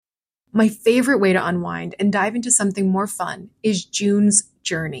My favorite way to unwind and dive into something more fun is June's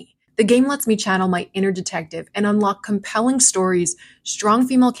Journey. The game lets me channel my inner detective and unlock compelling stories, strong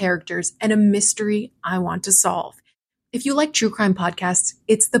female characters, and a mystery I want to solve. If you like true crime podcasts,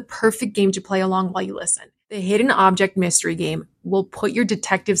 it's the perfect game to play along while you listen. The Hidden Object Mystery Game will put your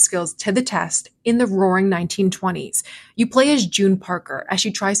detective skills to the test in the roaring 1920s. You play as June Parker as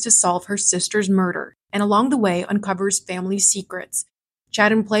she tries to solve her sister's murder and along the way uncovers family secrets.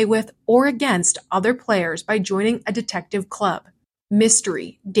 Chat and play with or against other players by joining a detective club.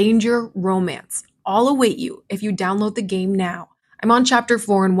 Mystery, danger, romance all await you if you download the game now. I'm on Chapter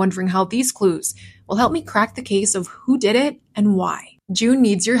 4 and wondering how these clues will help me crack the case of who did it and why. June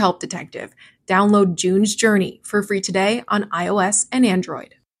needs your help, detective. Download June's Journey for free today on iOS and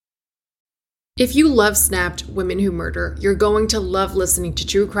Android. If you love Snapped Women Who Murder, you're going to love listening to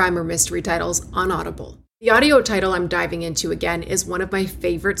true crime or mystery titles on Audible. The audio title I'm diving into again is one of my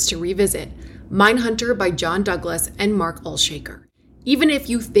favorites to revisit, Mindhunter by John Douglas and Mark Olshaker. Even if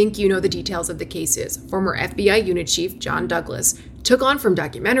you think you know the details of the cases former FBI unit chief John Douglas took on from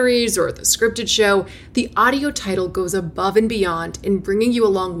documentaries or the scripted show, the audio title goes above and beyond in bringing you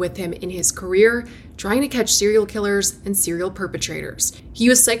along with him in his career, trying to catch serial killers and serial perpetrators. He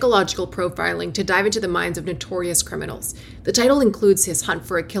used psychological profiling to dive into the minds of notorious criminals. The title includes his hunt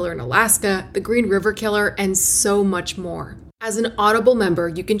for a killer in Alaska, the Green River Killer, and so much more. As an Audible member,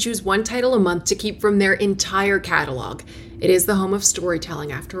 you can choose one title a month to keep from their entire catalog. It is the home of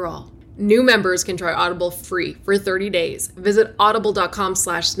storytelling, after all. New members can try Audible free for 30 days. Visit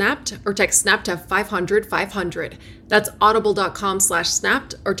audible.com/snapped or text SNAP to 500-500. That's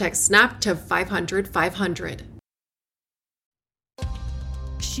audible.com/snapped or text SNAP to 500-500.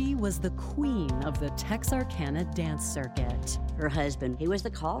 She was the queen of the Texarkana dance circuit. Her husband, he was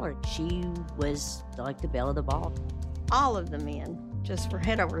the caller. She was like the belle of the ball. All of the men just were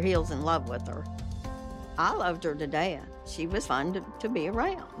head over heels in love with her. I loved her to death. She was fun to be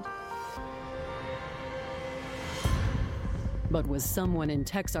around. But was someone in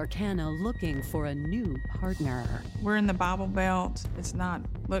Texarkana looking for a new partner? We're in the Bible Belt. It's not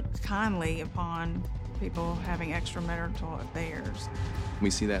looked kindly upon people having extramarital affairs. We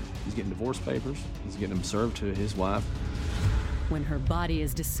see that he's getting divorce papers. He's getting them served to his wife. When her body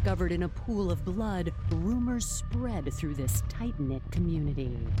is discovered in a pool of blood, rumors spread through this tight-knit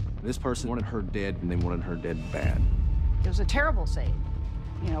community. This person wanted her dead, and they wanted her dead bad. It was a terrible scene.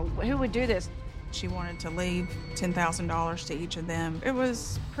 You know, who would do this? She wanted to leave $10,000 to each of them. It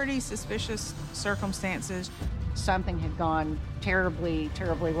was pretty suspicious circumstances. Something had gone terribly,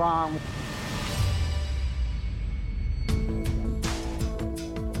 terribly wrong.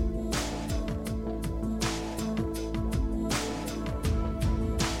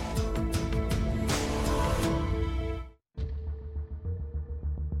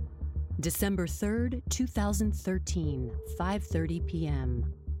 December 3rd, 2013, 5:30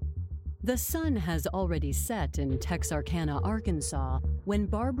 p.m. The sun has already set in Texarkana, Arkansas, when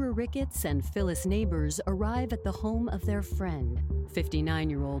Barbara Ricketts and Phyllis Neighbors arrive at the home of their friend,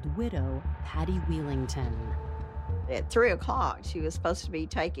 59-year-old widow Patty Wheelington. At 3 o'clock, she was supposed to be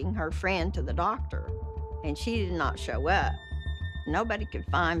taking her friend to the doctor, and she did not show up. Nobody could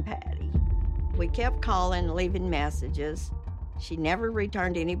find Patty. We kept calling, leaving messages. She never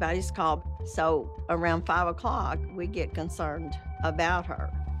returned anybody's call. So around 5 o'clock, we get concerned about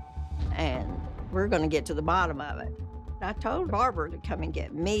her. And we're going to get to the bottom of it. I told Barbara to come and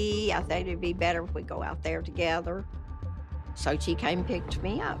get me. I thought it'd be better if we go out there together. So she came and picked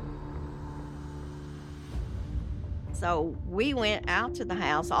me up. So we went out to the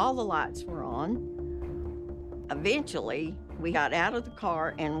house. All the lights were on. Eventually, we got out of the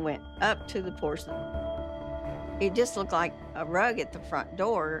car and went up to the porch. It just looked like a rug at the front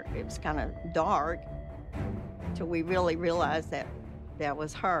door. It was kind of dark till we really realized that that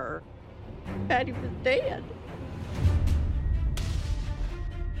was her. Patty was dead.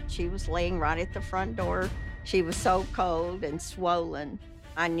 She was laying right at the front door. She was so cold and swollen.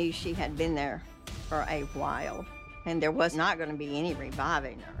 I knew she had been there for a while, and there was not going to be any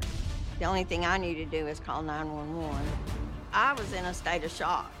reviving her. The only thing I knew to do is call 911. I was in a state of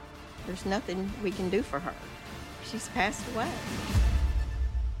shock. There's nothing we can do for her. She's passed away.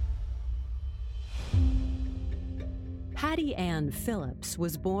 Patty Ann Phillips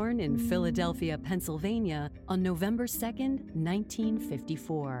was born in Philadelphia, Pennsylvania on November 2nd,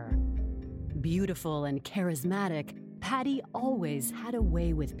 1954. Beautiful and charismatic, Patty always had a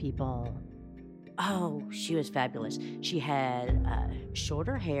way with people. Oh, she was fabulous. She had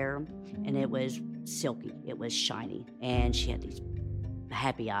shorter hair, and it was silky. It was shiny, and she had these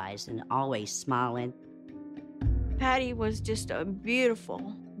happy eyes and always smiling. Patty was just a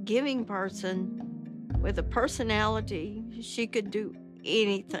beautiful, giving person with a personality. She could do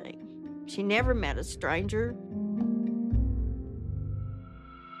anything. She never met a stranger.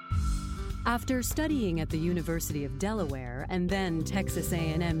 After studying at the University of Delaware and then Texas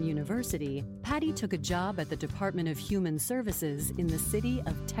A&M University, Patty took a job at the Department of Human Services in the city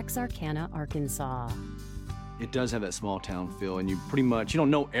of Texarkana, Arkansas. It does have that small town feel, and you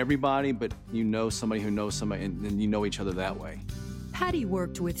don't know everybody, but you know somebody who knows somebody, and then you know each other that way. Patty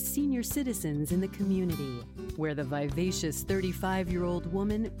worked with senior citizens in the community, where the vivacious 35-year-old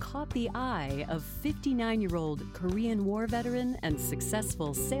woman caught the eye of 59-year-old Korean War veteran and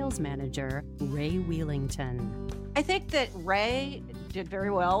successful sales manager Ray Wheelington. I think that Ray did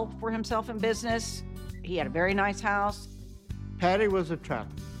very well for himself in business. He had a very nice house. Patty was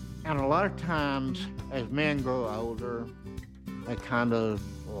attractive. And a lot of times, as men grow older, they kind of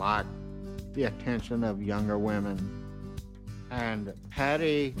like the attention of younger women. And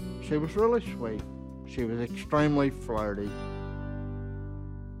Patty, she was really sweet. She was extremely flirty.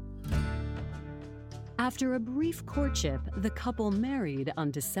 After a brief courtship, the couple married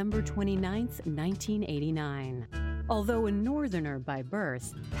on December 29, 1989. Although a Northerner by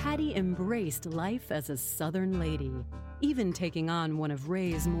birth, Patty embraced life as a Southern lady, even taking on one of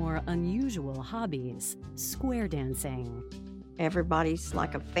Ray's more unusual hobbies, square dancing. Everybody's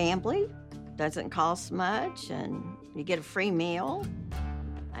like a family, doesn't cost much, and you get a free meal.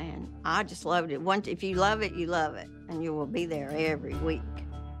 And I just loved it. If you love it, you love it, and you will be there every week.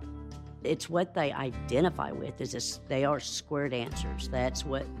 It's what they identify with, they are square dancers. That's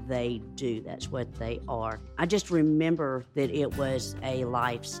what they do. That's what they are. I just remember that it was a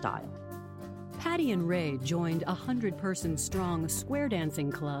lifestyle. Patty and Ray joined a 100-person strong square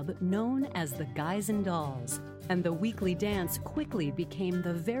dancing club known as the Guys and Dolls, and the weekly dance quickly became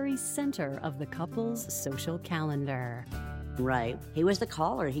the very center of the couple's social calendar. Ray, he was the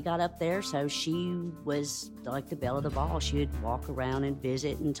caller. He got up there, so she was like the belle of the ball. She would walk around and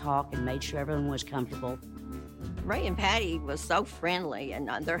visit and talk and made sure everyone was comfortable. Ray and Patty was so friendly, and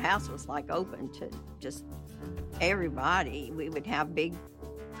their house was like open to just everybody. We would have big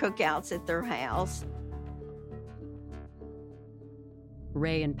cookouts at their house.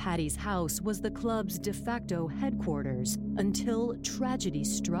 Ray and Patty's house was the club's de facto headquarters until tragedy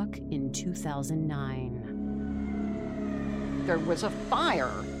struck in 2009. There was a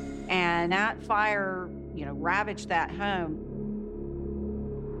fire, and that fire, ravaged that home.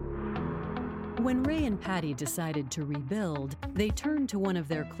 When Ray and Patty decided to rebuild, they turned to one of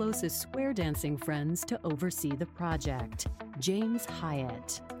their closest square dancing friends to oversee the project, James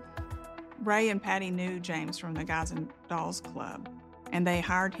Hyatt. Ray and Patty knew James from the Guys and Dolls Club, and they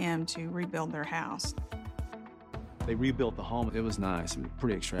hired him to rebuild their house. They rebuilt the home. It was nice. A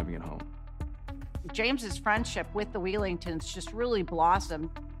pretty extravagant home. James's friendship with the Wheelingtons just really blossomed.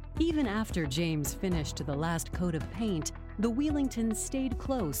 Even after James finished the last coat of paint, the Wheelingtons stayed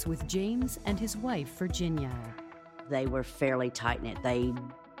close with James and his wife, Virginia. They were fairly tight-knit. They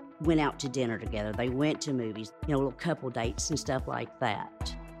went out to dinner together. They went to movies, little couple dates and stuff like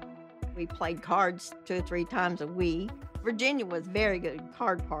that. We played cards 2 or 3 times a week. Virginia was a very good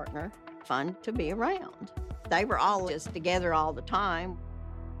card partner, fun to be around. They were all just together all the time.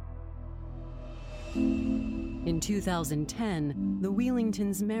 In 2010, the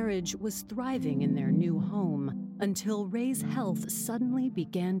Wheelingtons' marriage was thriving in their new home until Ray's health suddenly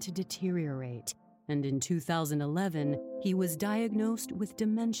began to deteriorate, and in 2011, he was diagnosed with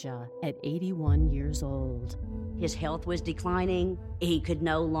dementia at 81 years old. His health was declining. He could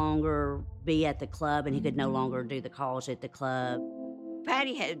no longer be at the club, and he could no longer do the calls at the club.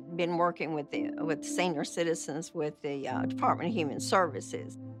 Patty had been working with senior citizens with the Department of Human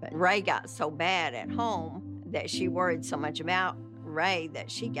Services. But Ray got so bad at home that she worried so much about Ray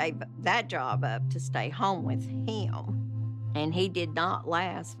that she gave that job up to stay home with him. And he did not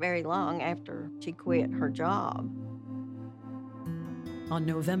last very long after she quit her job. On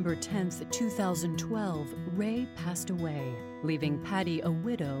November 10th, 2012, Ray passed away, leaving Patty a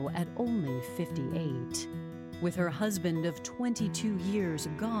widow at only 58. With her husband of 22 years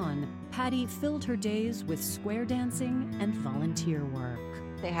gone, Patty filled her days with square dancing and volunteer work.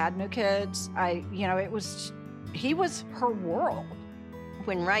 They had no kids. He was her world.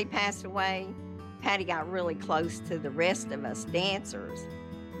 When Ray passed away, Patty got really close to the rest of us dancers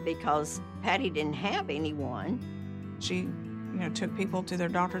because Patty didn't have anyone. She, took people to their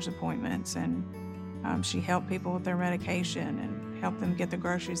doctor's appointments, and she helped people with their medication and helped them get the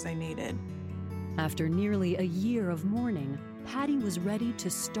groceries they needed. After nearly a year of mourning, Patty was ready to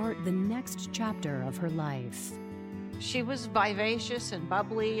start the next chapter of her life. She was vivacious and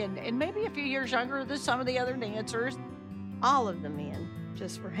bubbly and maybe a few years younger than some of the other dancers. All of the men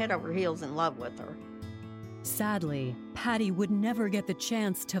just were head over heels in love with her. Sadly, Patty would never get the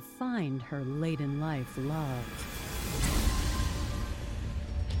chance to find her late-in-life love.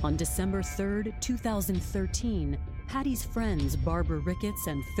 On December 3rd, 2013, Patty's friends Barbara Ricketts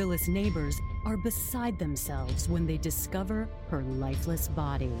and Phyllis Neighbors are beside themselves when they discover her lifeless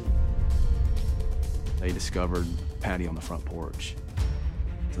body. They discovered Patty on the front porch,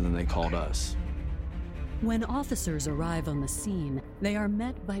 and then they called us. When officers arrive on the scene, they are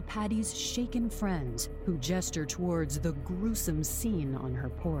met by Patty's shaken friends who gesture towards the gruesome scene on her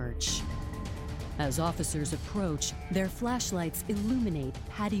porch. As officers approach, their flashlights illuminate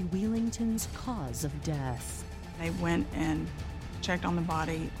Patty Wheelington's cause of death. They went and checked on the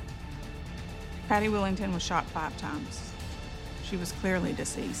body. Patty Wheelington was shot 5 times. She was clearly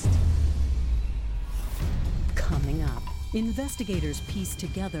deceased. Coming up, investigators piece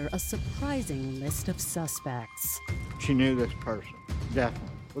together a surprising list of suspects. She knew this person, definitely,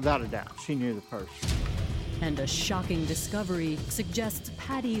 without a doubt. She knew the person. And a shocking discovery suggests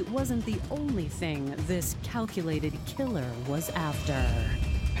Patty wasn't the only thing this calculated killer was after.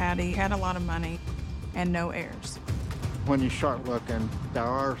 Patty had a lot of money and no heirs. When you start looking, there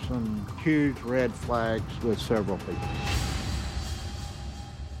are some huge red flags with several people.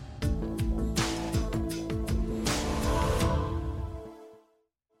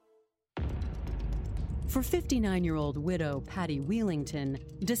 For 59-year-old widow Patty Wheelington,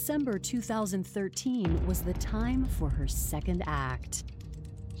 December 2013 was the time for her second act.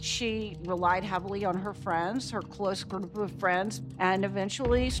 She relied heavily on her friends, her close group of friends, and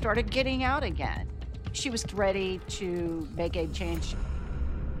eventually started getting out again. She was ready to make a change.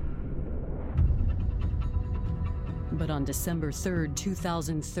 But on December 3rd,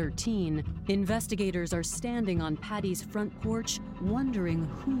 2013, investigators are standing on Patty's front porch wondering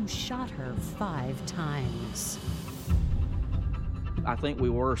who shot her 5 times. I think we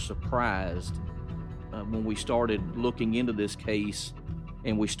were surprised when we started looking into this case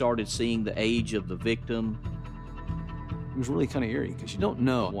and we started seeing the age of the victim. It was really kind of eerie because you don't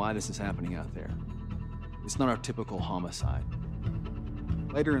know why this is happening out there. It's not our typical homicide.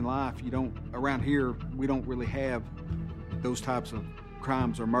 Later in life, around here, we don't really have those types of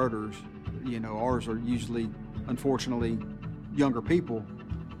crimes or murders. Ours are usually, unfortunately, younger people.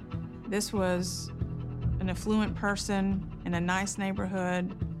 This was an affluent person in a nice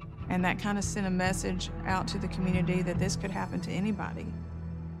neighborhood, and that kind of sent a message out to the community that this could happen to anybody.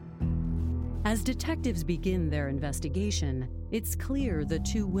 As detectives begin their investigation, it's clear the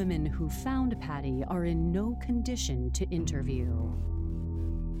 2 women who found Patty are in no condition to interview.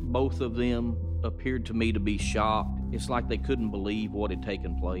 Both of them appeared to me to be shocked. It's like they couldn't believe what had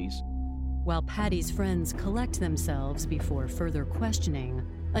taken place. While Patty's friends collect themselves before further questioning,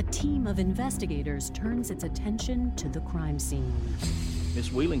 a team of investigators turns its attention to the crime scene.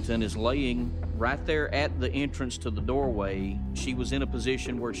 Miss Wheelington is laying right there at the entrance to the doorway. She was in a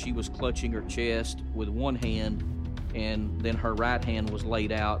position where she was clutching her chest with one hand, and then her right hand was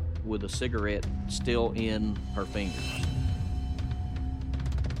laid out with a cigarette still in her fingers.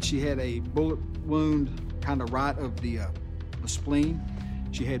 She had a bullet wound kind of right of the spleen.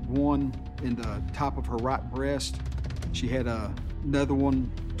 She had one in the top of her right breast. She had another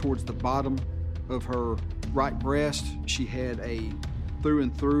one towards the bottom of her right breast. She had a through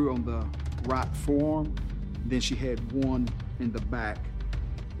and through on the right forearm. Then she had one in the back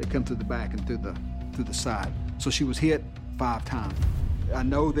that come through the back and through the side. So she was hit 5 times. I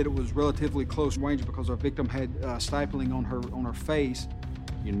know that it was relatively close range because our victim had stippling on her face.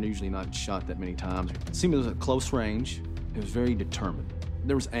 You're usually not shot that many times. It seemed it was at close range. It was very determined.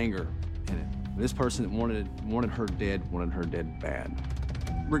 There was anger in it. This person wanted her dead bad.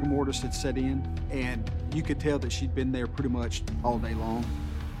 Rigor mortis had set in, and you could tell that she'd been there pretty much all day long.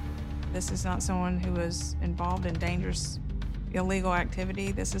 This is not someone who was involved in dangerous, illegal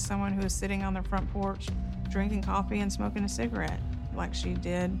activity. This is someone who was sitting on their front porch, drinking coffee and smoking a cigarette, like she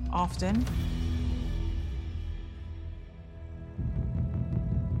did often.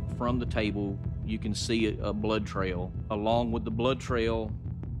 From the table, you can see a blood trail. Along with the blood trail,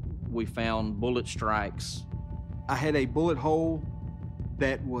 we found bullet strikes. I had a bullet hole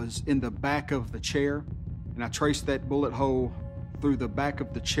that was in the back of the chair, and I traced that bullet hole through the back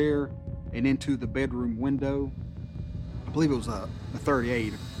of the chair and into the bedroom window. I believe it was a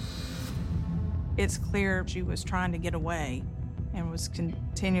 38. It's clear she was trying to get away and was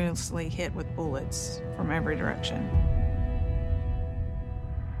continuously hit with bullets from every direction.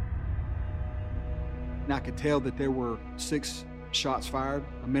 And I could tell that there were 6 shots fired,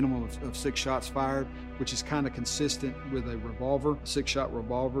 a minimum of 6 shots fired, which is kind of consistent with a revolver, a 6-shot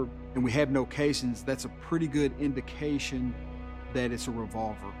revolver. And we have no casings. That's a pretty good indication that it's a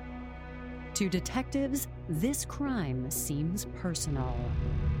revolver. To detectives, this crime seems personal.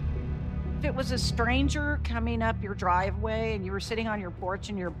 If it was a stranger coming up your driveway and you were sitting on your porch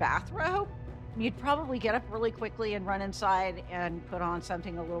in your bathrobe, you'd probably get up really quickly and run inside and put on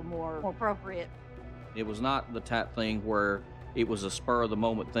something a little more appropriate. It was not the type thing where it was a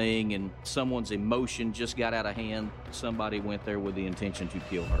spur-of-the-moment thing and someone's emotion just got out of hand. Somebody went there with the intention to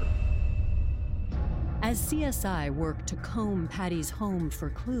kill her. As CSI worked to comb Patty's home for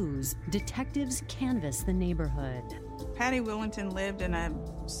clues, detectives canvassed the neighborhood. Patty Willington lived in a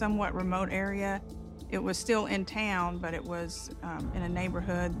somewhat remote area. It was still in town, but it was in a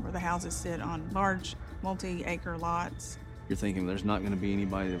neighborhood where the houses sit on large multi-acre lots. You're thinking there's not going to be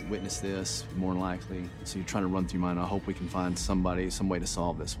anybody that witnessed this, more than likely. So you're trying to run through your mind, I hope we can find somebody, some way to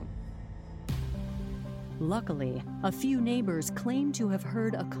solve this one. Luckily, a few neighbors claimed to have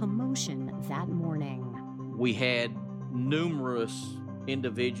heard a commotion that morning. We had numerous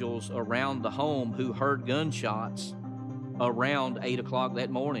individuals around the home who heard gunshots around 8 o'clock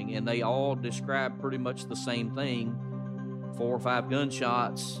that morning, and they all described pretty much the same thing. 4 or 5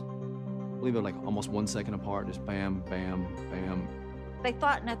 gunshots. I believe they're like almost 1 second apart, just bam, bam, bam. They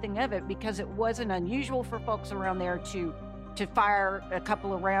thought nothing of it because it wasn't unusual for folks around there to fire a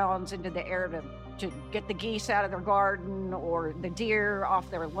couple of rounds into the air to get the geese out of their garden or the deer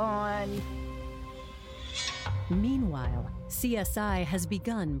off their lawn. Meanwhile, CSI has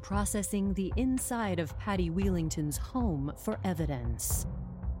begun processing the inside of Patty Willington's home for evidence.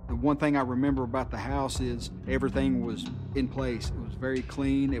 The one thing I remember about the house is everything was in place. It was very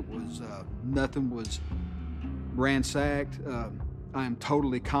clean. It was, nothing was ransacked. I am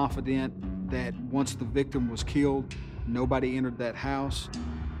totally confident that once the victim was killed, nobody entered that house.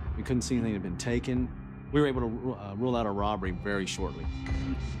 We couldn't see anything that had been taken. We were able to rule out a robbery very shortly.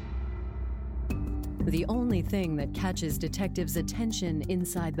 The only thing that catches detectives' attention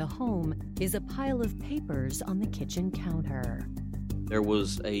inside the home is a pile of papers on the kitchen counter. There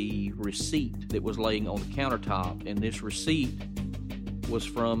was a receipt that was laying on the countertop, and this receipt was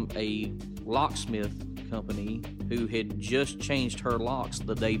from a locksmith company who had just changed her locks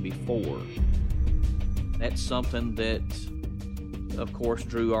the day before. That's something that, of course,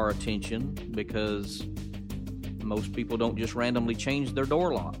 drew our attention because most people don't just randomly change their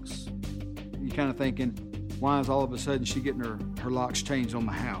door locks. You're kind of thinking, why is all of a sudden she getting her locks changed on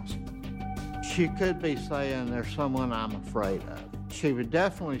the house? She could be saying there's someone I'm afraid of. She was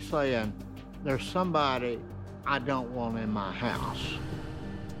definitely saying there's somebody I don't want in my house.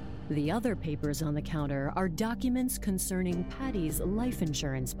 The other papers on the counter are documents concerning Patty's life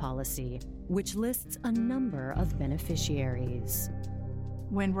insurance policy, which lists a number of beneficiaries.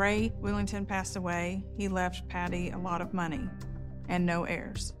 When Ray Willington passed away, he left Patty a lot of money and no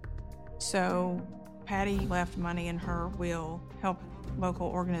heirs. So Patty left money in her will, help local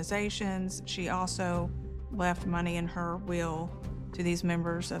organizations. She also left money in her will to these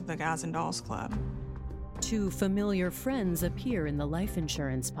members of the Guys and Dolls Club. 2 familiar friends appear in the life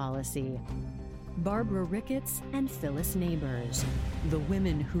insurance policy: Barbara Ricketts and Phyllis Neighbors, the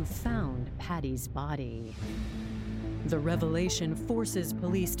women who found Patty's body. The revelation forces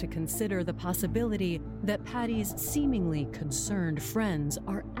police to consider the possibility that Patty's seemingly concerned friends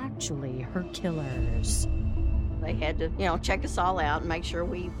are actually her killers. They had to, check us all out and make sure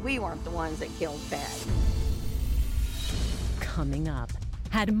we weren't the ones that killed Patty. Coming up,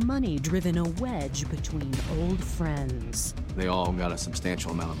 had money driven a wedge between old friends? They all got a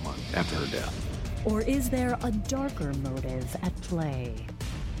substantial amount of money after her death. Or is there a darker motive at play?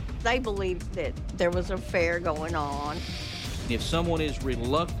 They believed that there was an affair going on. If someone is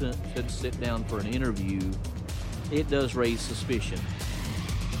reluctant to sit down for an interview, it does raise suspicion.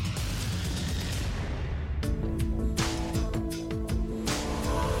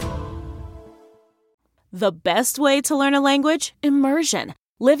 The best way to learn a language? Immersion.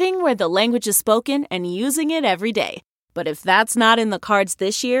 Living where the language is spoken and using it every day. But if that's not in the cards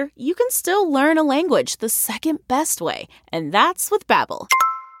this year, you can still learn a language the second best way, and that's with Babbel.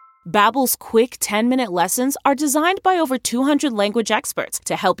 Babbel's quick 10-minute lessons are designed by over 200 language experts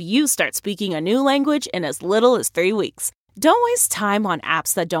to help you start speaking a new language in as little as 3 weeks. Don't waste time on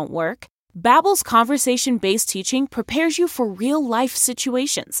apps that don't work. Babbel's conversation-based teaching prepares you for real-life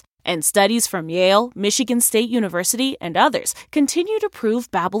situations. And studies from Yale, Michigan State University, and others continue to prove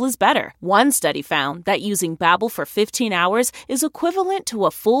Babbel is better. One study found that using Babbel for 15 hours is equivalent to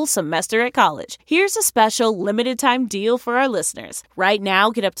a full semester at college. Here's a special limited-time deal for our listeners. Right now,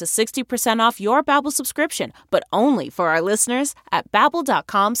 get up to 60% off your Babbel subscription, but only for our listeners at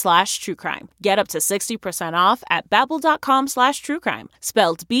Babbel.com/truecrime. Get up to 60% off at Babbel.com/truecrime.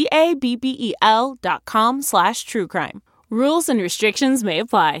 Spelled BABBEL.com/truecrime. Rules and restrictions may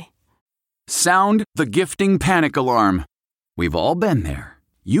apply. Sound the gifting panic alarm. We've all been there.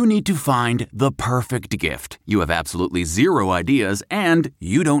 You need to find the perfect gift. You have absolutely zero ideas and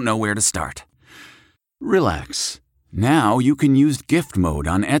you don't know where to start. Relax. Now you can use gift mode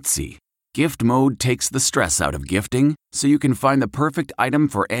on Etsy. Gift mode takes the stress out of gifting so you can find the perfect item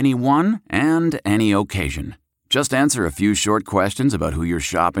for anyone and any occasion. Just answer a few short questions about who you're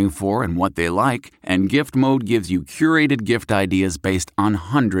shopping for and what they like, and gift mode gives you curated gift ideas based on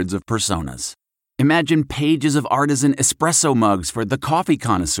hundreds of personas. Imagine pages of artisan espresso mugs for the coffee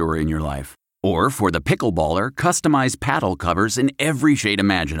connoisseur in your life. Or for the pickleballer, customized paddle covers in every shade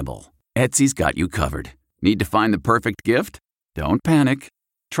imaginable. Etsy's got you covered. Need to find the perfect gift? Don't panic.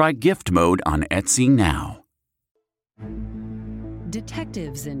 Try gift mode on Etsy now.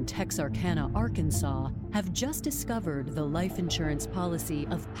 Detectives in Texarkana, Arkansas, have just discovered the life insurance policy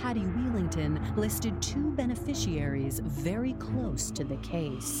of Patty Wheelington listed 2 beneficiaries very close to the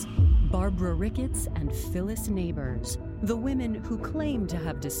case: Barbara Ricketts and Phyllis Neighbors, the women who claim to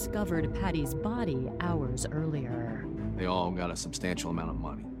have discovered Patty's body hours earlier. They all got a substantial amount of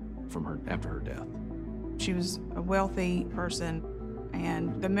money from her after her death. She was a wealthy person,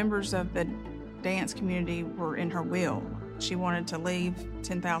 and the members of the dance community were in her will. She wanted to leave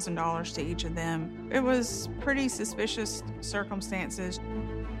 $10,000 to each of them. It was pretty suspicious circumstances.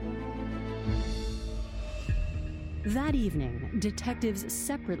 That evening, detectives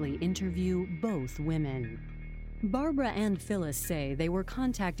separately interview both women. Barbara and Phyllis say they were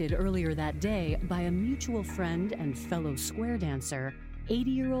contacted earlier that day by a mutual friend and fellow square dancer,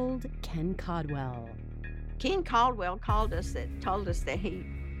 80-year-old Ken Caldwell. Ken Caldwell called us and told us that he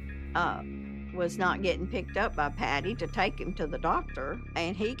was not getting picked up by Patty to take him to the doctor,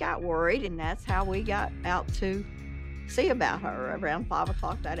 and he got worried, and that's how we got out to see about her around 5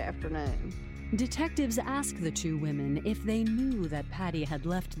 o'clock that afternoon. Detectives asked the 2 women if they knew that Patty had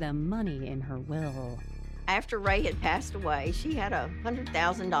left them money in her will. After Ray had passed away, she had a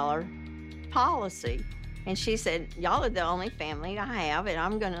 $100,000 policy, and she said, "Y'all are the only family I have, and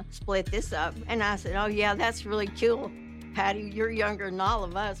I'm gonna split this up." And I said, "Oh yeah, that's really cool. Patty, you're younger than all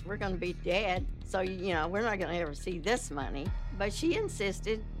of us. We're going to be dead, so, we're not going to ever see this money." But she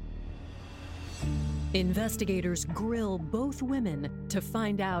insisted. Investigators grill both women to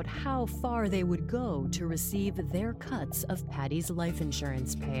find out how far they would go to receive their cuts of Patty's life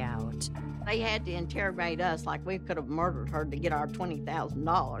insurance payout. They had to interrogate us like we could have murdered her to get our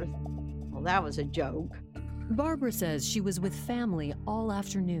 $20,000. Well, that was a joke. Barbara says she was with family all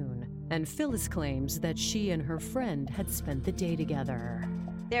afternoon, and Phyllis claims that she and her friend had spent the day together.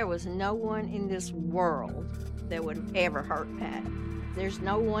 There was no one in this world that would have ever hurt Patty. There's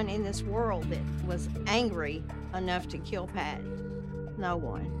no one in this world that was angry enough to kill Patty. No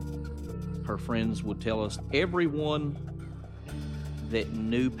one. Her friends would tell us everyone that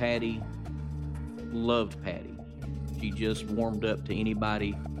knew Patty loved Patty. She just warmed up to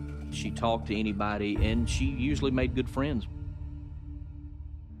anybody. She talked to anybody, and she usually made good friends.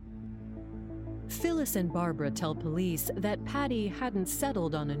 Phyllis and Barbara tell police that Patty hadn't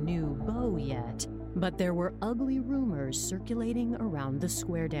settled on a new beau yet, but there were ugly rumors circulating around the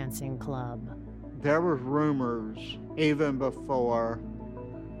square dancing club. There was rumors even before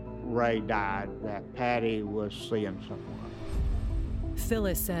Ray died that Patty was seeing someone.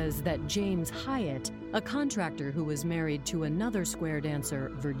 Phyllis says that James Hyatt, a contractor who was married to another square dancer,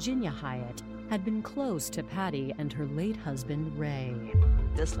 Virginia Hyatt, had been close to Patty and her late husband, Ray.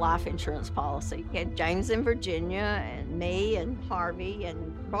 This life insurance policy had James and Virginia and me and Harvey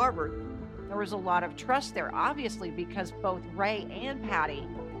and Barbara. There was a lot of trust there, obviously, because both Ray and Patty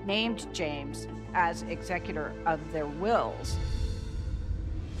named James as executor of their wills.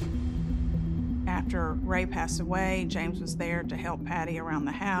 After Ray passed away, James was there to help Patty around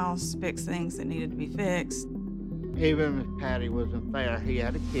the house, fix things that needed to be fixed. Even if Patty wasn't there, he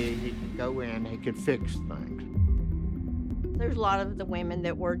had a key, he could go in, he could fix things. There's a lot of the women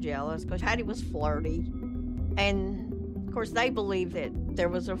that were jealous because Patty was flirty. And, of course, they believed that there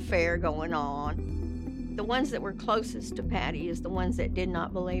was an affair going on. The ones that were closest to Patty is the ones that did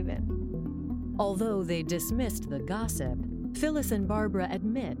not believe it. Although they dismissed the gossip, Phyllis and Barbara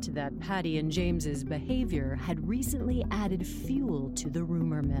admit that Patty and James's behavior had recently added fuel to the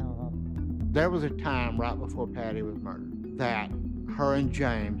rumor mill. There was a time right before Patty was murdered that her and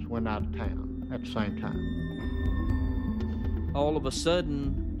James went out of town at the same time. All of a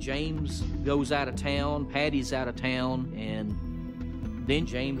sudden, James goes out of town, Patty's out of town, and then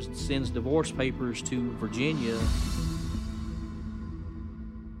James sends divorce papers to Virginia.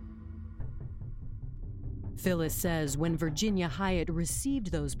 Phyllis says when Virginia Hyatt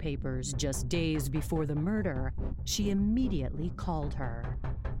received those papers just days before the murder, she immediately called her.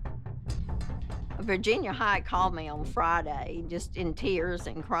 Virginia Hyatt called me on Friday, just in tears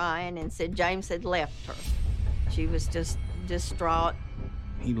and crying, and said James had left her. She was just distraught.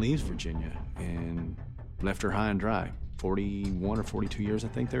 He leaves Virginia and left her high and dry. 41 or 42 years, I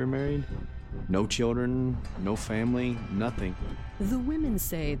think they were married. No children, no family, nothing. The women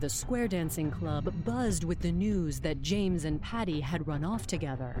say the square dancing club buzzed with the news that James and Patty had run off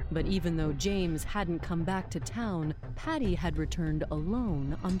together. But even though James hadn't come back to town, Patty had returned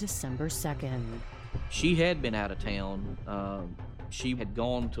alone on December 2nd. She had been out of town. She had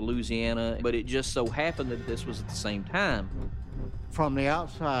gone to Louisiana, but it just so happened that this was at the same time. From the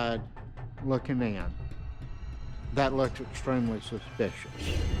outside looking in, that looks extremely suspicious.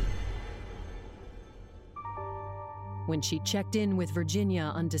 When she checked in with Virginia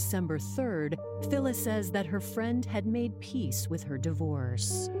on December 3rd, Phyllis says that her friend had made peace with her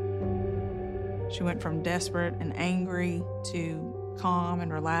divorce. She went from desperate and angry to calm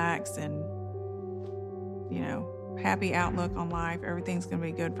and relaxed and, happy outlook on life. Everything's going to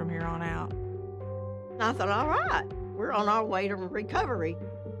be good from here on out. I thought, all right, we're on our way to recovery.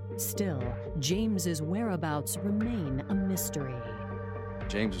 Still, James's whereabouts remain a mystery.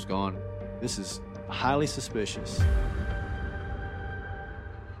 James was gone. This is highly suspicious.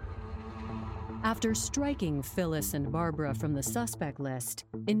 After striking Phyllis and Barbara from the suspect list,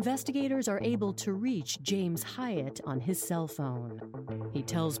 investigators are able to reach James Hyatt on his cell phone. He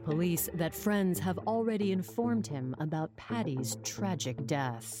tells police that friends have already informed him about Patty's tragic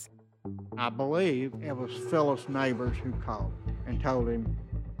death. I believe it was Phyllis' neighbors who called and told him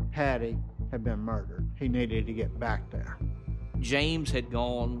Patty had been murdered. He needed to get back there. James had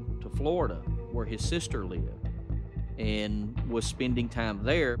gone to Florida, where his sister lived, and was spending time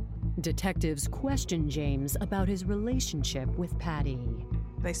there. Detectives question James about his relationship with Patty.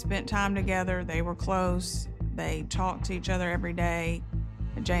 They spent time together. They were close. They talked to each other every day.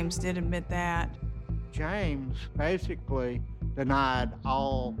 And James did admit that. James basically denied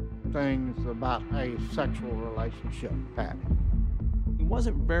all things about a sexual relationship with Patty. He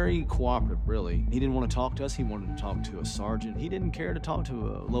wasn't very cooperative, really. He didn't want to talk to us. He wanted to talk to a sergeant. He didn't care to talk to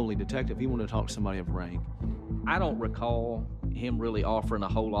a lowly detective. He wanted to talk to somebody of rank. I don't recall him really offering a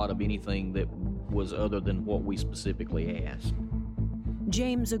whole lot of anything that was other than what we specifically asked.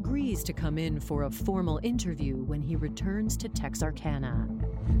 James agrees to come in for a formal interview when he returns to Texarkana.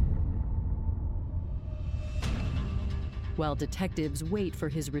 While detectives wait for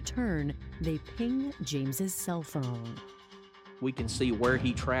his return, they ping James's cell phone. We can see where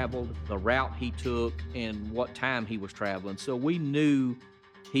he traveled, the route he took, and what time he was traveling. So we knew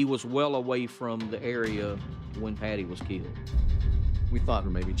he was well away from the area when Patty was killed. We thought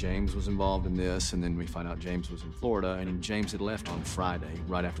maybe James was involved in this, and then we find out James was in Florida, and James had left on Friday,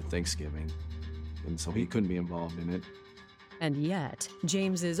 right after Thanksgiving, and so he couldn't be involved in it. And yet,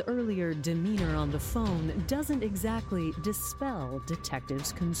 James's earlier demeanor on the phone doesn't exactly dispel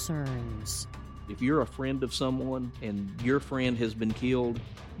detectives' concerns. If you're a friend of someone and your friend has been killed,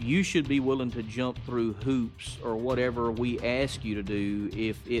 you should be willing to jump through hoops or whatever we ask you to do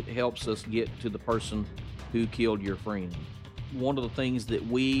if it helps us get to the person who killed your friend. One of the things that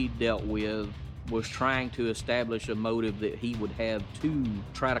we dealt with was trying to establish a motive that he would have to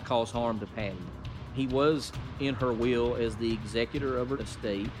try to cause harm to Patty. He was in her will as the executor of her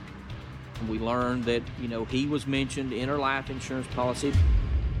estate. And we learned that, he was mentioned in her life insurance policy.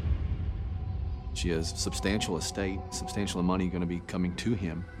 She has substantial estate, substantial money going to be coming to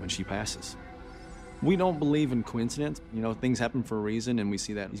him when she passes. We don't believe in coincidence. Things happen for a reason, and we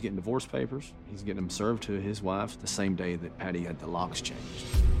see that he's getting divorce papers. He's getting them served to his wife the same day that Patty had the locks changed.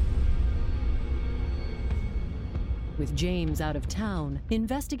 With James out of town,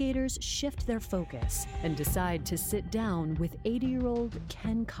 investigators shift their focus and decide to sit down with 80-year-old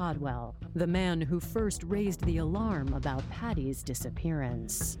Ken Codwell, the man who first raised the alarm about Patty's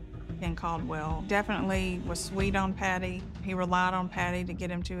disappearance. Ken Caldwell definitely was sweet on Patty. He relied on Patty to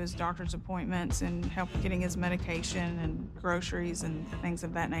get him to his doctor's appointments and help getting his medication and groceries and things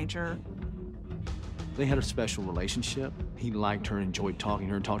of that nature. They had a special relationship. He liked her and enjoyed talking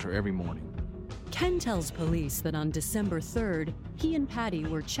to her and talked to her every morning. Ken tells police that on December 3rd, he and Patty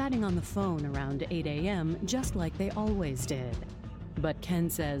were chatting on the phone around 8 a.m. just like they always did. But Ken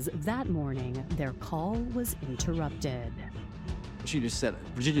says that morning, their call was interrupted. She just said,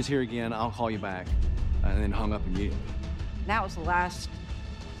 "Virginia's here again, I'll call you back," and then hung up immediately. That was the last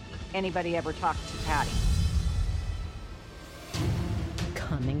anybody ever talked to Patty.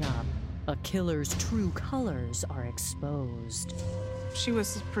 Coming up, a killer's true colors are exposed. She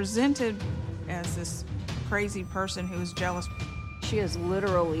was presented as this crazy person who was jealous. She is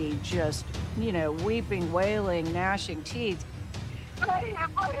literally just, weeping, wailing, gnashing teeth.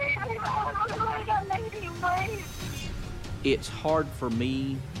 It's hard for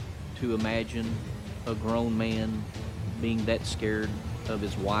me to imagine a grown man being that scared of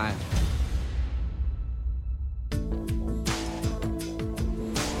his wife.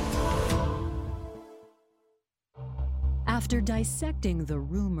 After dissecting the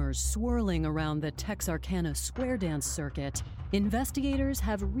rumors swirling around the Texarkana square dance circuit, investigators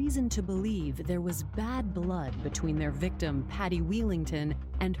have reason to believe there was bad blood between their victim, Patty Wheelington,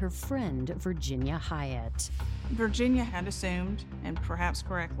 and her friend, Virginia Hyatt. Virginia had assumed, and perhaps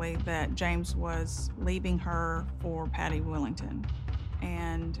correctly, that James was leaving her for Patty Wheelington,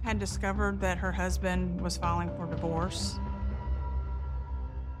 and had discovered that her husband was filing for divorce.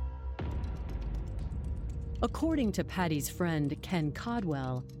 According to Patty's friend, Ken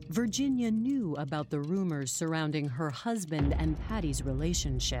Codwell, Virginia knew about the rumors surrounding her husband and Patty's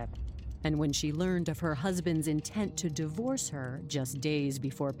relationship. And when she learned of her husband's intent to divorce her just days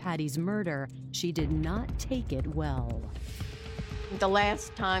before Patty's murder, she did not take it well. The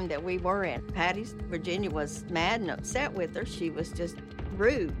last time that we were at Patty's, Virginia was mad and upset with her. She was just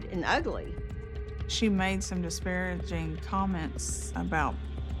rude and ugly. She made some disparaging comments about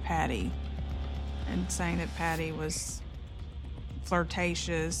Patty, and saying that Patty was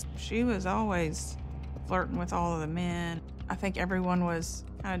flirtatious. She was always flirting with all of the men. I think everyone was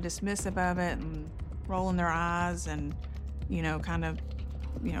kind of dismissive of it and rolling their eyes and,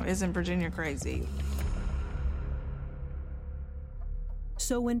 isn't Virginia crazy?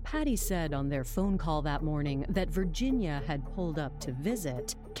 So when Patty said on their phone call that morning that Virginia had pulled up to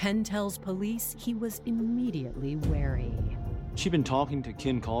visit, Ken tells police he was immediately wary. She'd been talking to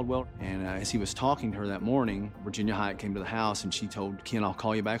Ken Caldwell, and as he was talking to her that morning, Virginia Hyatt came to the house, and she told Ken, "I'll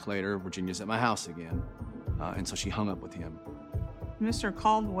call you back later. Virginia's at my house again." And so she hung up with him. Mr.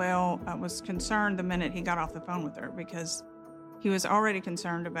 Caldwell was concerned the minute he got off the phone with her because he was already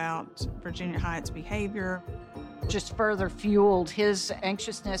concerned about Virginia Hyatt's behavior. Just further fueled his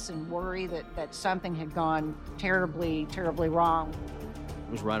anxiousness and worry that something had gone terribly, terribly wrong.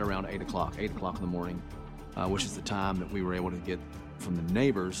 It was right around 8 o'clock in the morning. Which is the time that we were able to get from the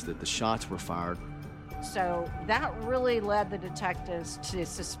neighbors that the shots were fired. So that really led the detectives to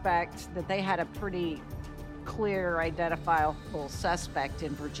suspect that they had a pretty clear, identifiable suspect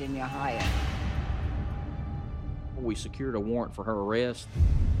in Virginia Hyatt. We secured a warrant for her arrest.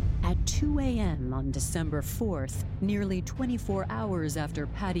 At 2 a.m. on December 4th, nearly 24 hours after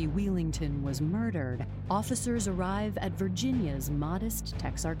Patty Wheelington was murdered, officers arrive at Virginia's modest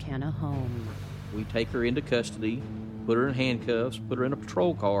Texarkana home. We take her into custody, put her in handcuffs, put her in a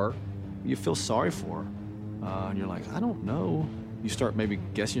patrol car. You feel sorry for her, and you're like, I don't know. You start maybe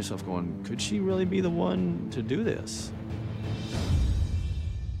guessing yourself going, could she really be the one to do this?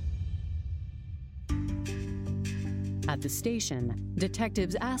 At the station,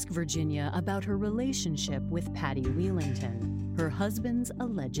 detectives ask Virginia about her relationship with Patty Wheelington, her husband's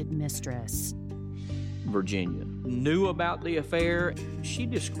alleged mistress. Virginia knew about the affair. She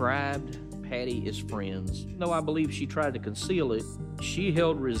described Patty as friends. Though I believe she tried to conceal it, she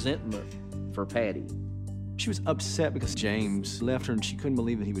held resentment for Patty. She was upset because James left her and she couldn't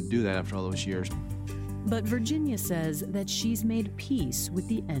believe that he would do that after all those years. But Virginia says that she's made peace with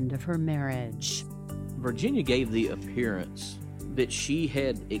the end of her marriage. Virginia gave the appearance that she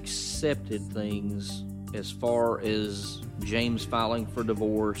had accepted things as far as James filing for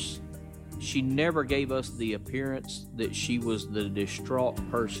divorce. She never gave us the appearance that she was the distraught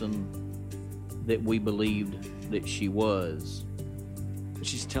person that we believed that she was.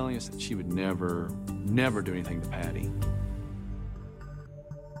 She's telling us that she would never do anything to Patty.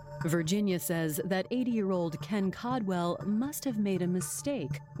 Virginia says that 80-year-old Ken Codwell must have made a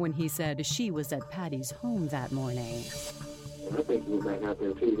mistake when he said she was at Patty's home that morning. I think you were back out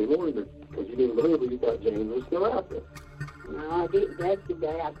there Tuesday morning because you didn't believe it. You thought James was still out there. No, I didn't. That's the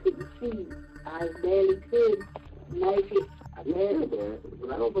day I couldn't see. I barely could make it. I know that,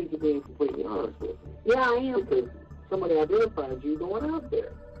 but I don't think you're being completely honest with me. Yeah, I am. Because somebody identified you going out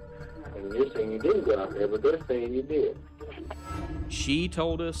there. And you're saying you didn't go out there, but they're saying you did. She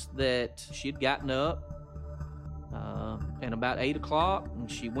told us that she had gotten up and about 8 o'clock, and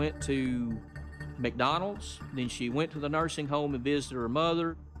she went to McDonald's. Then she went to the nursing home and visited her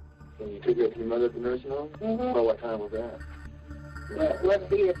mother. And you took her to your mother at the nursing home? Mm-hmm. Well, what time was that? What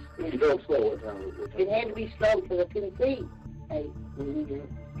did you drove slow? What time was it? It had to be slow because I couldn't see.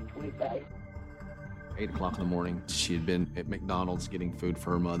 25. 8 o'clock in the morning, she had been at McDonald's getting food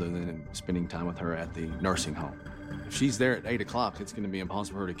for her mother and then spending time with her at the nursing home. If she's there at 8 o'clock, it's going to be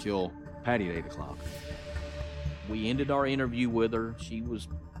impossible for her to kill Patty at 8 o'clock. We ended our interview with her. She was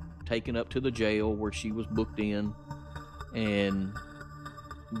taken up to the jail where she was booked in, and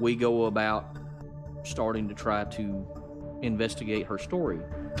we go about starting to try to investigate her story.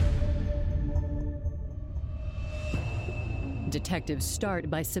 Detectives start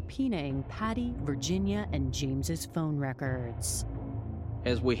by subpoenaing Patty, Virginia, and James's phone records.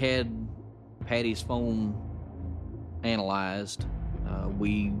 As we had Patty's phone analyzed,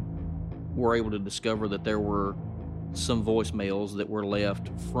 we were able to discover that there were some voicemails that were left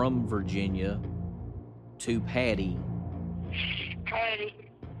from Virginia to Patty. Patty,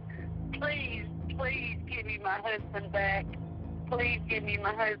 please give me my husband back. Please give me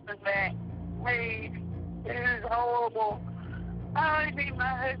my husband back. Please. This is horrible. I need my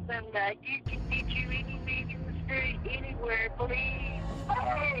husband back. You can get you any man in the street, anywhere, please.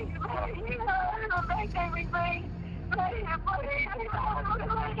 Please, please, I'll make everything. Please,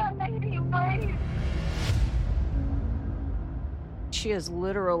 I need you, please. She is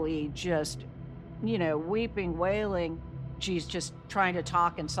literally just, weeping, wailing. She's just trying to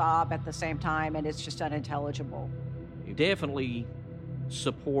talk and sob at the same time, and it's just unintelligible. It definitely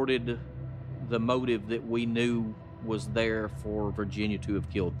supported the motive that we knew was there for Virginia to have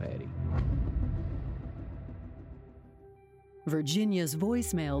killed Patty. Virginia's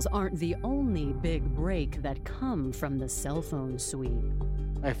voicemails aren't the only big break that come from the cell phone sweep.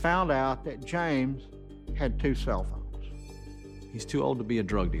 They found out that James had 2 cell phones. He's too old to be a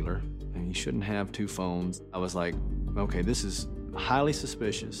drug dealer, and he shouldn't have 2 phones. I was like, okay, this is highly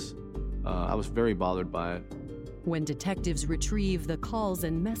suspicious. I was very bothered by it. When detectives retrieve the calls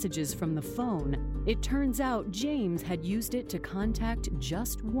and messages from the phone, it turns out James had used it to contact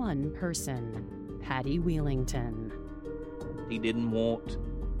just one person, Patty Wheelington. He didn't want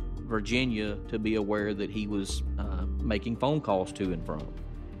Virginia to be aware that he was making phone calls to and from.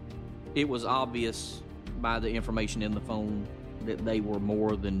 It was obvious by the information in the phone that they were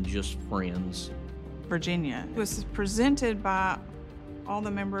more than just friends. Virginia was presented by all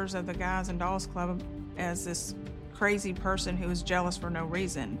the members of the Guys and Dolls Club as this crazy person who was jealous for no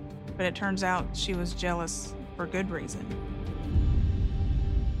reason, but it turns out she was jealous for good reason.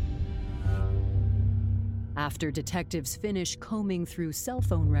 After detectives finish combing through cell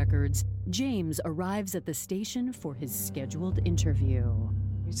phone records, James arrives at the station for his scheduled interview.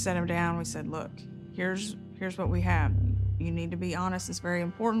 We sat him down, we said, look, here's what we have. You need to be honest. It's very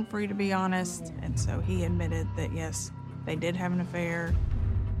important for you to be honest. And so he admitted that, yes, they did have an affair.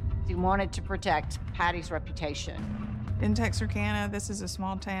 He wanted to protect Patty's reputation. In Texarkana, this is a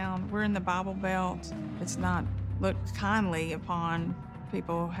small town. We're in the Bible Belt. It's not looked kindly upon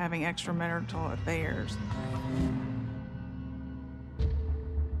people having extramarital affairs.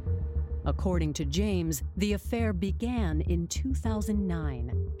 According to James, the affair began in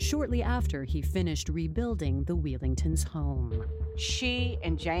 2009, shortly after he finished rebuilding the Wheelingtons' home. She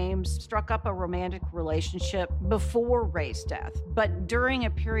and James struck up a romantic relationship before Ray's death, but during a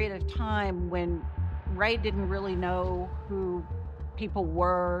period of time when Ray didn't really know who people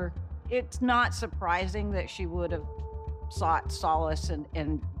were, it's not surprising that she would have sought solace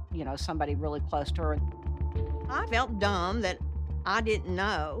in somebody really close to her. I felt dumb that I didn't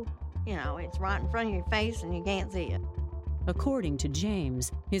know. It's right in front of your face and you can't see it. According to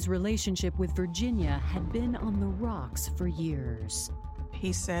James, his relationship with Virginia had been on the rocks for years.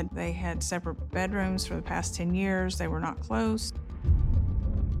 He said they had separate bedrooms for the past 10 years. They were not close.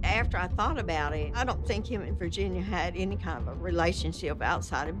 After I thought about it, I don't think him and Virginia had any kind of a relationship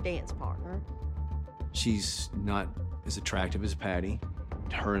outside of dance partner. She's not as attractive as Patty.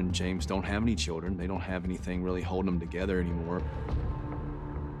 Her and James don't have any children. They don't have anything really holding them together anymore.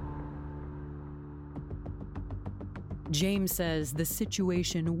 James says the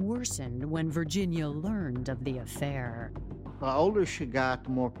situation worsened when Virginia learned of the affair. The older she got, the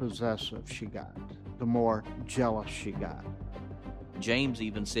more possessive she got, the more jealous she got. James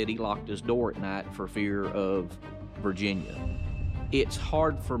even said he locked his door at night for fear of Virginia. It's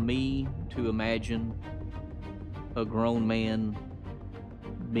hard for me to imagine a grown man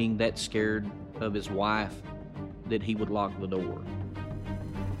being that scared of his wife that he would lock the door.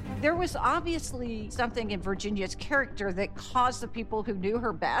 There was obviously something in Virginia's character that caused the people who knew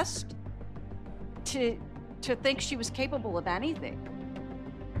her best to think she was capable of anything.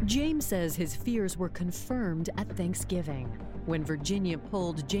 James says his fears were confirmed at Thanksgiving, when Virginia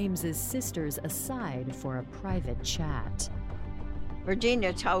pulled James's sisters aside for a private chat.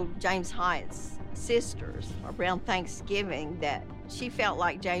 Virginia told James Hyatt's sisters around Thanksgiving that she felt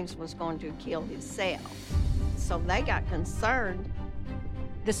like James was going to kill himself. So they got concerned.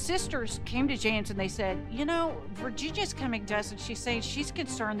 The sisters came to James and they said, Virginia's coming to us and she's saying she's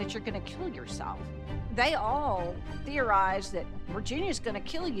concerned that you're going to kill yourself. They all theorized that Virginia's going to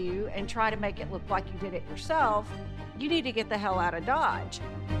kill you and try to make it look like you did it yourself. You need to get the hell out of Dodge.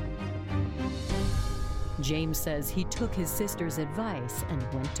 James says he took his sister's advice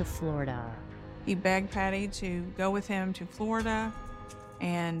and went to Florida. He begged Patty to go with him to Florida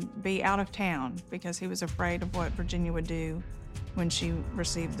and be out of town because he was afraid of what Virginia would do when she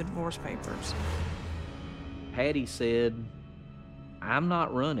received the divorce papers. Patty said, I'm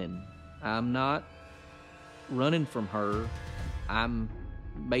not running. I'm not running from her.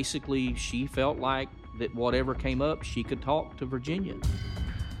 She felt like that whatever came up, she could talk to Virginia.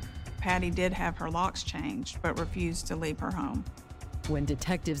 Patty did have her locks changed, but refused to leave her home. When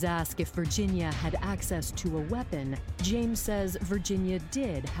detectives ask if Virginia had access to a weapon, James says Virginia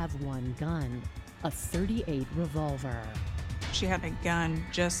did have one gun, a .38 revolver. She had a gun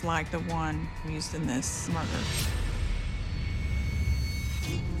just like the one used in this murder.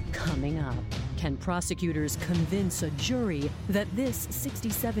 Coming up, can prosecutors convince a jury that this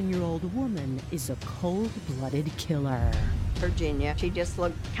 67-year-old woman is a cold-blooded killer? Virginia, she just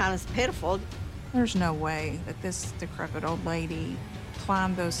looked kind of pitiful. There's no way that this decrepit old lady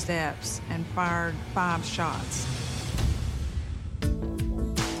climbed those steps and fired 5 shots.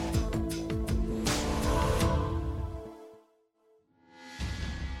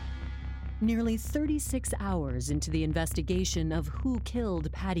 Nearly 36 hours into the investigation of who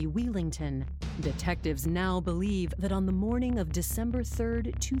killed Patty Wheelington, detectives now believe that on the morning of December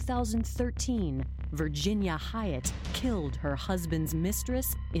 3rd, 2013, Virginia Hyatt killed her husband's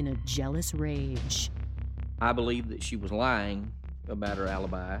mistress in a jealous rage. I believe that she was lying about her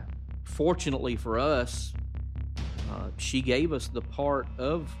alibi. Fortunately for us, she gave us the part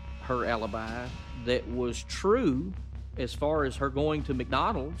of her alibi that was true as far as her going to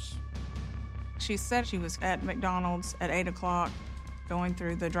McDonald's. She said she was at McDonald's at 8 o'clock going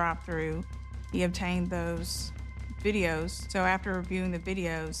through the drive-thru. He obtained those videos. So after reviewing the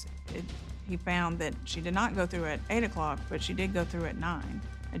videos, he found that she did not go through at 8 o'clock, but she did go through at 9,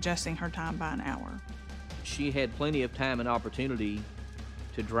 adjusting her time by an hour. She had plenty of time and opportunity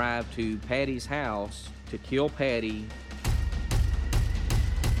to drive to Patty's house to kill Patty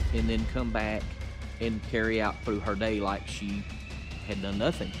and then come back and carry out through her day like she had done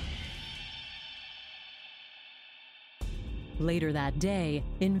nothing. Later that day,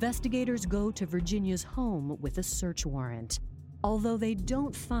 investigators go to Virginia's home with a search warrant. Although they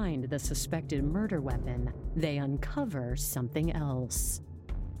don't find the suspected murder weapon, they uncover something else.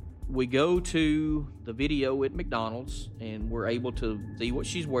 We go to the video at McDonald's and we're able to see what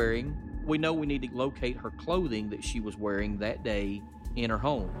she's wearing. We know we need to locate her clothing that she was wearing that day in her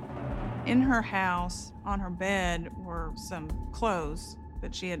home. In her house, on her bed, were some clothes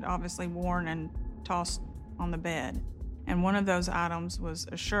that she had obviously worn and tossed on the bed. And one of those items was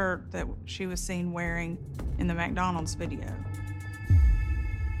a shirt that she was seen wearing in the McDonald's video.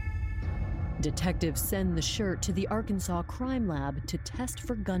 Detectives send the shirt to the Arkansas Crime Lab to test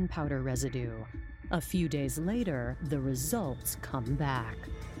for gunpowder residue. A few days later, the results come back.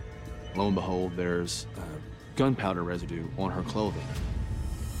 Lo and behold, there's gunpowder residue on her clothing.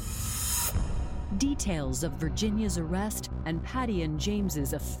 Details of Virginia's arrest and Patty and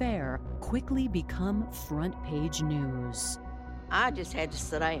James's affair quickly become front-page news. I just had to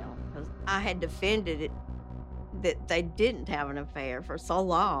sit down because I had defended it that they didn't have an affair for so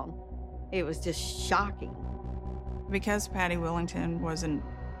long. It was just shocking. Because Patty Wheelington was a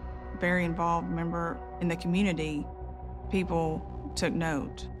very involved member in the community, people took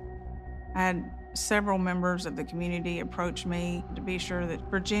note. I had several members of the community approach me to be sure that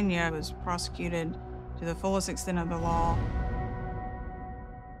Virginia was prosecuted to the fullest extent of the law.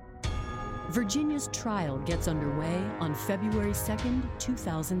 Virginia's trial gets underway on February 2nd,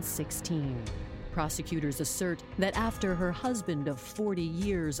 2016. Prosecutors assert that after her husband of 40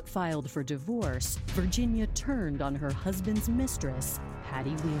 years filed for divorce, Virginia turned on her husband's mistress,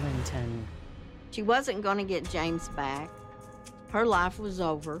 Patty Wheelington. She wasn't going to get James back. Her life was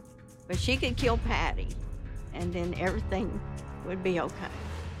over. But she could kill Patty, and then everything would be okay.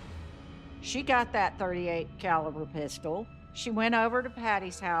 She got that .38 caliber pistol. She went over to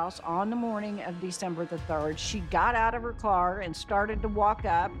Patty's house on the morning of December the 3rd. She got out of her car and started to walk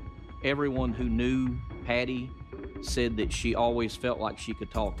up. Everyone who knew Patty said that she always felt like she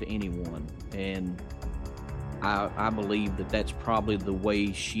could talk to anyone. And I believe that that's probably the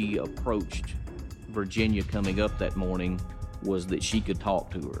way she approached Virginia coming up that morning, was that she could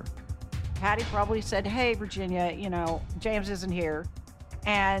talk to her. Patty probably said, hey, Virginia, James isn't here.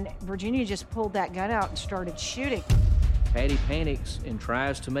 And Virginia just pulled that gun out and started shooting. Patty panics and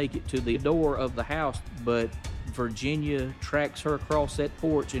tries to make it to the door of the house, but Virginia tracks her across that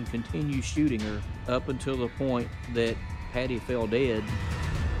porch and continues shooting her up until the point that Patty fell dead.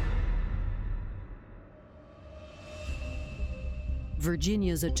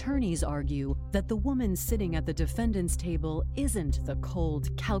 Virginia's attorneys argue that the woman sitting at the defendant's table isn't the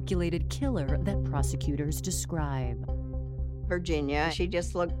cold, calculated killer that prosecutors describe. Virginia, she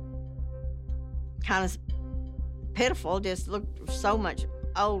just looked kind of pitiful, just looked so much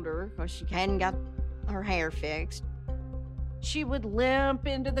older because she hadn't got her hair fixed. She would limp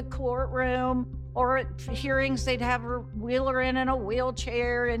into the courtroom, or at hearings they'd have her wheel her in a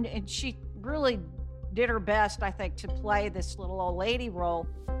wheelchair, and she really did her best, I think, to play this little old lady role.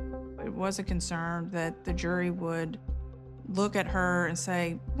 It was a concern that the jury would look at her and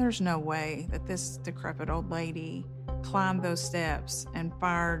say, there's no way that this decrepit old lady climbed those steps and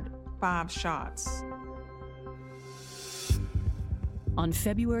fired 5 shots. On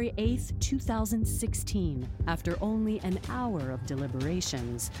February 8th, 2016, after only an hour of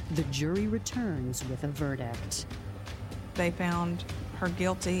deliberations, the jury returns with a verdict. They found her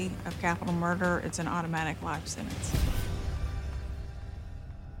guilty of capital murder. It's an automatic life sentence.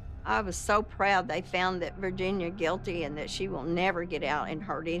 I was so proud they found that Virginia guilty and that she will never get out and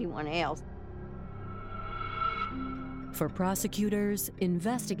hurt anyone else. For prosecutors,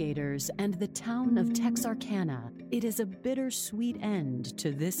 investigators, and the town of Texarkana, it is a bittersweet end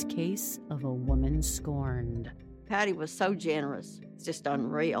to this case of a woman scorned. Patty was so generous. It's just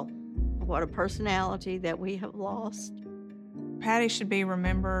unreal. What a personality that we have lost. Patty should be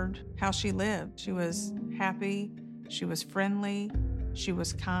remembered how she lived. She was happy, she was friendly, she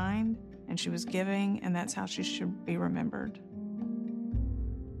was kind, and she was giving, and that's how she should be remembered.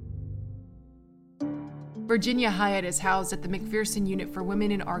 Virginia Hyatt is housed at the McPherson Unit for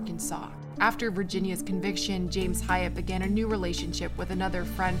Women in Arkansas. After Virginia's conviction, James Hyatt began a new relationship with another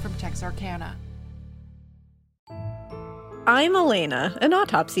friend from Texarkana. I'm Elena, an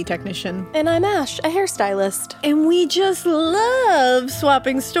autopsy technician. And I'm Ash, a hairstylist. And we just love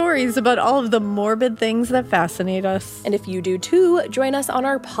swapping stories about all of the morbid things that fascinate us. And if you do too, join us on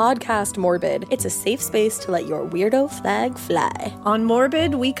our podcast, Morbid. It's a safe space to let your weirdo flag fly. On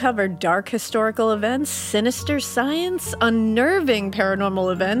Morbid, we cover dark historical events, sinister science, unnerving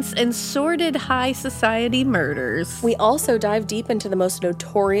paranormal events, and sordid high society murders. We also dive deep into the most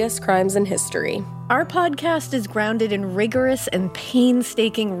notorious crimes in history. Our podcast is grounded in rigorous and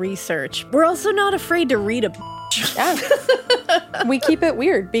painstaking research. We're also not afraid to read a Yeah. We keep it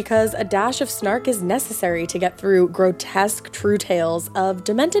weird because a dash of snark is necessary to get through grotesque true tales of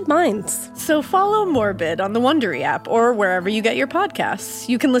demented minds. So follow Morbid on the Wondery app or wherever you get your podcasts.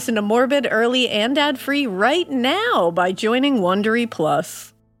 You can listen to Morbid early and ad-free right now by joining Wondery Plus.